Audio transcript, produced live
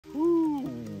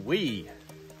We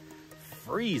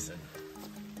freezing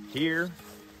here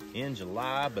in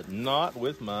July, but not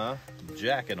with my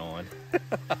jacket on.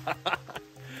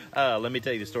 Let me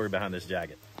tell you the story behind this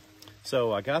jacket.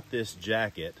 So I got this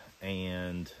jacket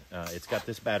and it's got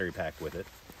this battery pack with it.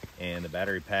 And the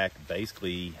battery pack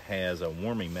basically has a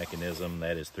warming mechanism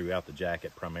that is throughout the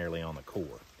jacket, primarily on the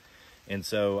core. And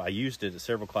so I used it at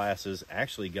several classes,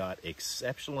 actually got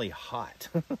exceptionally hot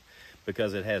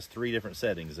because it has 3 different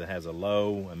settings. It has a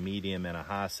low, a medium, and a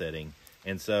high setting.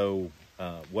 And so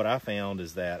what I found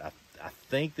is that I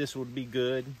think this would be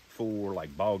good for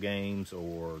like ball games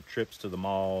or trips to the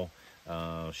mall,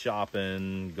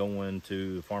 shopping, going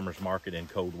to the farmer's market in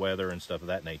cold weather and stuff of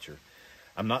that nature.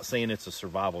 I'm not saying it's a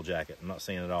survival jacket. I'm not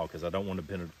saying it at all, because I don't want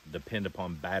to depend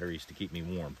upon batteries to keep me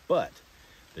warm. But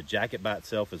the jacket by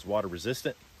itself is water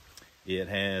resistant. It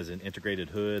has an integrated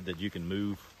hood that you can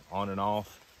move on and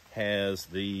off. Has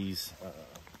these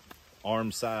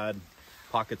arm side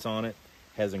pockets on it.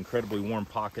 Has incredibly warm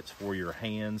pockets for your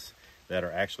hands that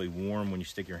are actually warm when you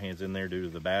stick your hands in there due to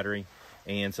the battery.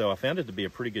 And so I found it to be a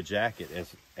pretty good jacket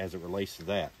as it relates to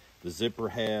that. The zipper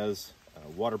has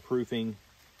waterproofing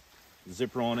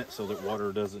zipper on it so that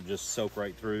water doesn't just soak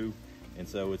right through. And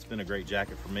so it's been a great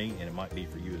jacket for me, and it might be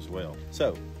for you as well.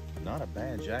 So not a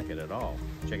bad jacket at all.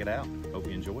 Check it out. Hope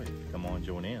you enjoy it. Come on,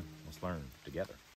 join in. Let's learn together.